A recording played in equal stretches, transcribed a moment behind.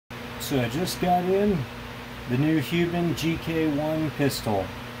So I just got in the new Huben GK1 pistol,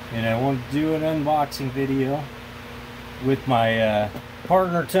 and I want to do an unboxing video with my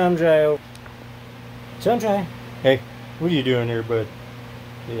partner Tumjai. Tumjai, hey, what are you doing here, bud?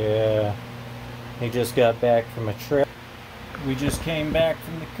 Yeah, he just got back from a trip. We just came back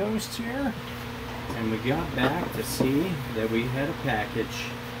from the coast here, and we got back to see that we had a package.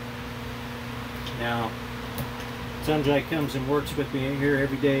 Now, Tumjai comes and works with me here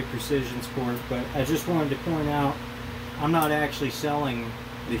every day, Precision Sport, but I just wanted to point out, I'm not actually selling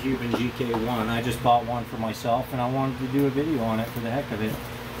the Huben GK1. I just bought one for myself, and I wanted to do a video on it for the heck of it.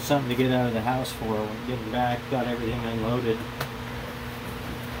 Something to get out of the house for when getting back, got everything unloaded.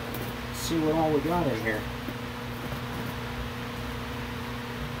 Let's see what all we got in here.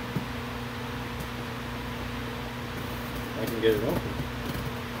 I can get it open.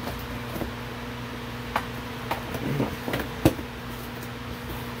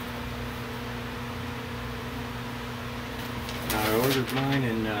 I ordered mine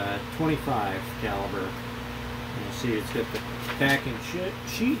in 25 caliber. You see, it's got the packing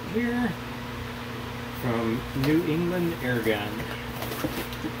sheet here from New England Airgun.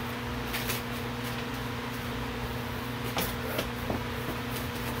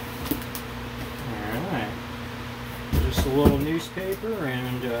 Alright, just a little newspaper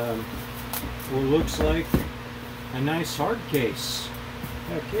and what looks like a nice hard case.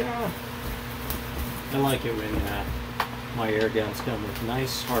 Heck yeah! I like it when my air guns come with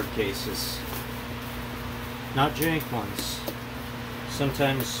nice hard cases, not jank ones.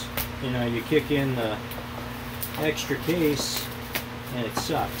 Sometimes, you know, you kick in the extra case and it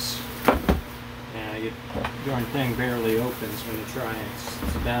sucks. Your darn thing barely opens when you try it.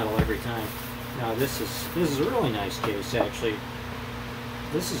 It's a battle every time. Now this is a really nice case, actually.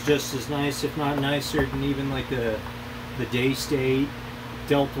 This is just as nice, if not nicer, than even like the Daystate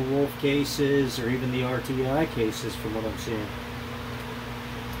Delta Wolf cases, or even the RTI cases from what I'm seeing.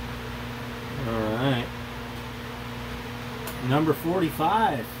 Alright. Number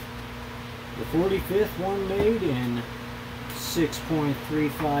 45. The 45th one made in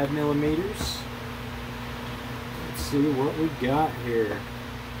 6.35 millimeters. Let's see what we got here.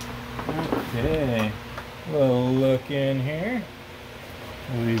 Okay. Well, look in here.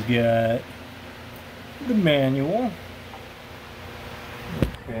 We've got the manual.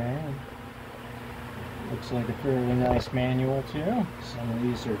 Okay. Looks like a fairly nice manual too. Some of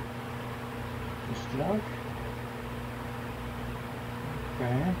these are just junk.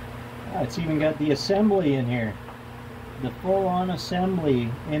 Okay. Ah, it's even got the assembly in here. The full-on assembly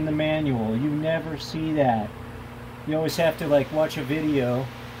in the manual. You never see that. You always have to like watch a video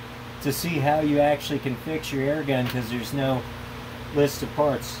to see how you actually can fix your air gun, because there's no list of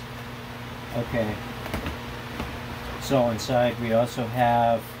parts. Okay. So inside we also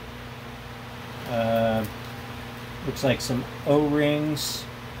have looks like some O-rings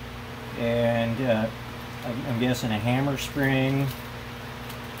and I'm guessing a hammer spring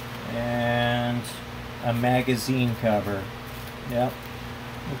and a magazine cover. Yep.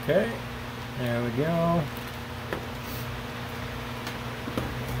 Okay. There we go.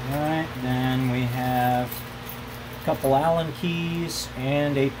 Alright, then we have a couple Allen keys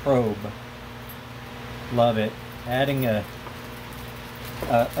and a probe. Love it. Adding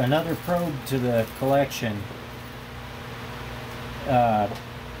another probe to the collection. At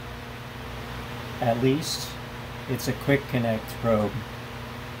least it's a quick connect probe.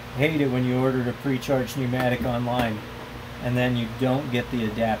 Hate it when you order a pre-charged pneumatic online and then you don't get the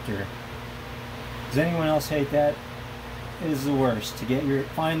adapter. Does anyone else hate that? It is the worst. To get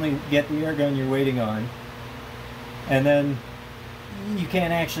finally get the air gun you're waiting on, and then you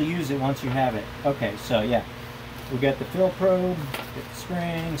can't actually use it once you have it. Okay, so yeah, we got the fill probe, get the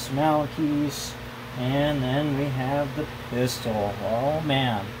spring, some Allen keys, and then we have the pistol. Oh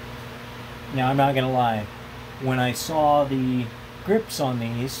man. Now I'm not gonna lie, when I saw the grips on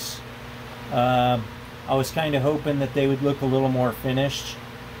these, I was kind of hoping that they would look a little more finished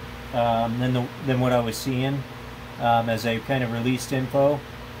than what I was seeing as they kind of released info.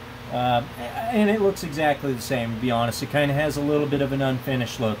 And it looks exactly the same, to be honest. It kind of has a little bit of an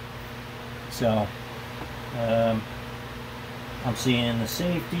unfinished look. So I'm seeing the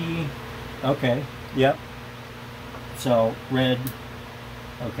safety. Okay, yep. So red,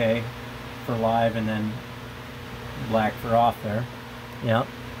 okay, for live, and then black for off there. Yep,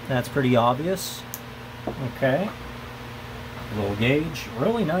 that's pretty obvious. Okay. Little gauge,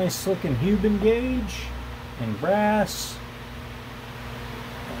 really nice looking Huben gauge in brass.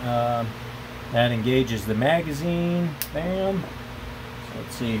 That engages the magazine. Bam. So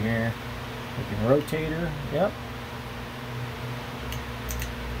let's see here. We can rotate her. Yep.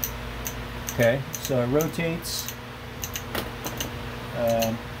 Okay, so it rotates,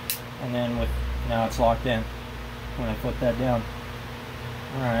 and then now it's locked in when I put that down.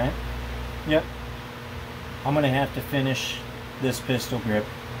 All right. Yep. I'm gonna have to finish this pistol grip.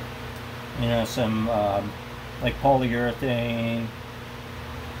 You know, some like polyurethane,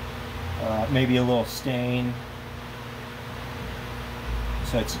 maybe a little stain.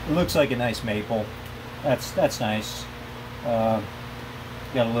 So it looks like a nice maple. That's nice.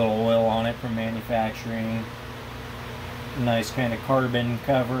 Got a little oil on it from manufacturing. Nice kind of carbon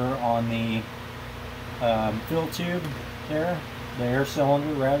cover on the fill tube there, the air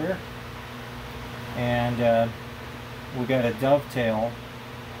cylinder rather. And we got a dovetail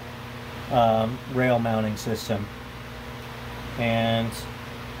rail mounting system. And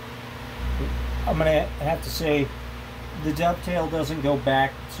I'm gonna have to say the dovetail doesn't go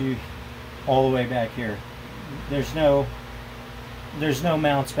back to all the way back here. There's no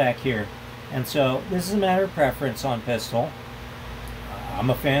mounts back here, and so this is a matter of preference on pistol. I'm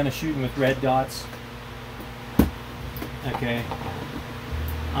a fan of shooting with red dots. Okay,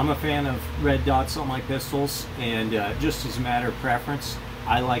 I'm a fan of red dots on my pistols, and just as a matter of preference,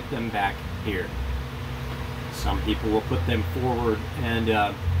 I like them back here. Some people will put them forward, and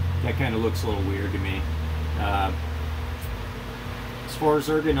that kind of looks a little weird to me. As far as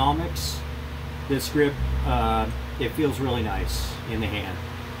ergonomics, this grip, it feels really nice in the hand.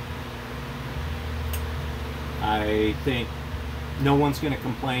 I think no one's going to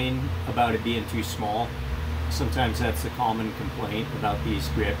complain about it being too small. Sometimes that's the common complaint about these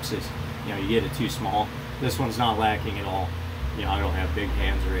grips is, you know, you get it too small. This one's not lacking at all. You know, I don't have big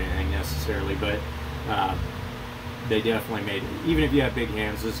hands or anything necessarily, but they definitely made it. Even if you have big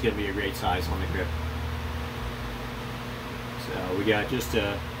hands, this is going to be a great size on the grip. So we got just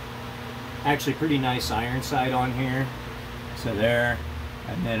a actually pretty nice iron sight on here. So there,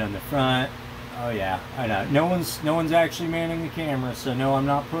 and then on the front, oh yeah, I know. No one's actually manning the camera, so no, I'm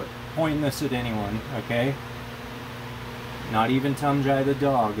not pointing this at anyone, okay? Not even Tumjai the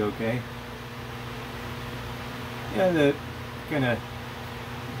dog, okay? Yeah, the kind of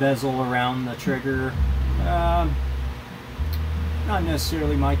bezel around the trigger, not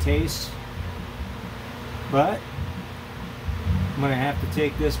necessarily my taste, but I'm gonna have to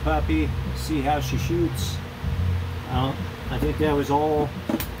take this puppy, see how she shoots. I think that was all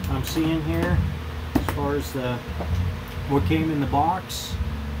I'm seeing here as far as what came in the box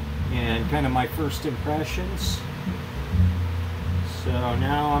and kind of my first impressions. So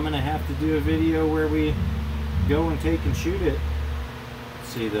now I'm gonna have to do a video where we go and take and shoot it.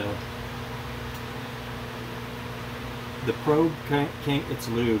 See the probe it's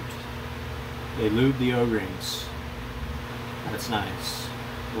lubed. They lube the O-rings. That's nice.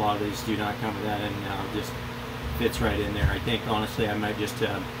 A lot of these do not come with that, and now it just fits right in there. I think honestly I might just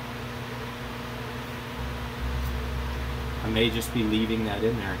I may just be leaving that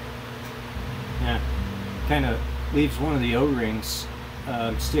in there. Yeah, kind of leaves one of the O-rings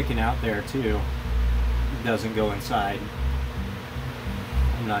sticking out there too. It doesn't go inside.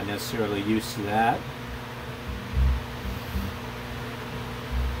 I'm not necessarily used to that.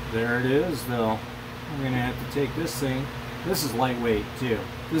 There it is though. We're gonna have to take this thing. This is lightweight too.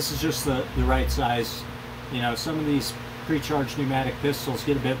 This is just the right size. You know, some of these pre-charged pneumatic pistols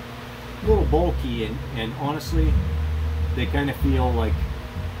get a little bulky, and honestly, they kind of feel like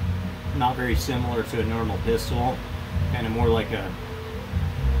not very similar to a normal pistol. Kind of more like a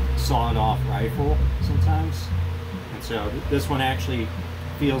sawed-off rifle sometimes. And so this one actually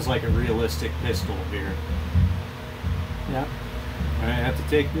feels like a realistic pistol here. Yeah. I have to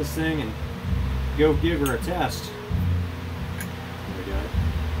take this thing and go give her a test.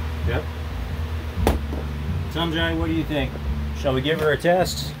 Yep. Tumjai, what do you think? Shall we give her a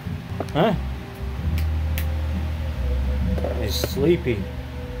test? Huh? He's sleepy.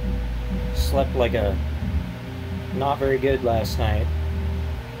 Slept like a not very good last night.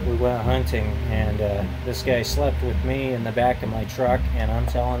 We went hunting, and this guy slept with me in the back of my truck, and I'm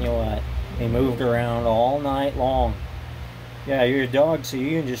telling you what, he moved around all night long. Yeah, you're a dog, so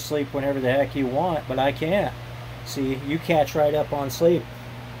you can just sleep whenever the heck you want, but I can't. See, you catch right up on sleep.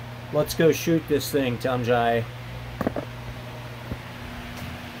 Let's go shoot this thing, Tumjai.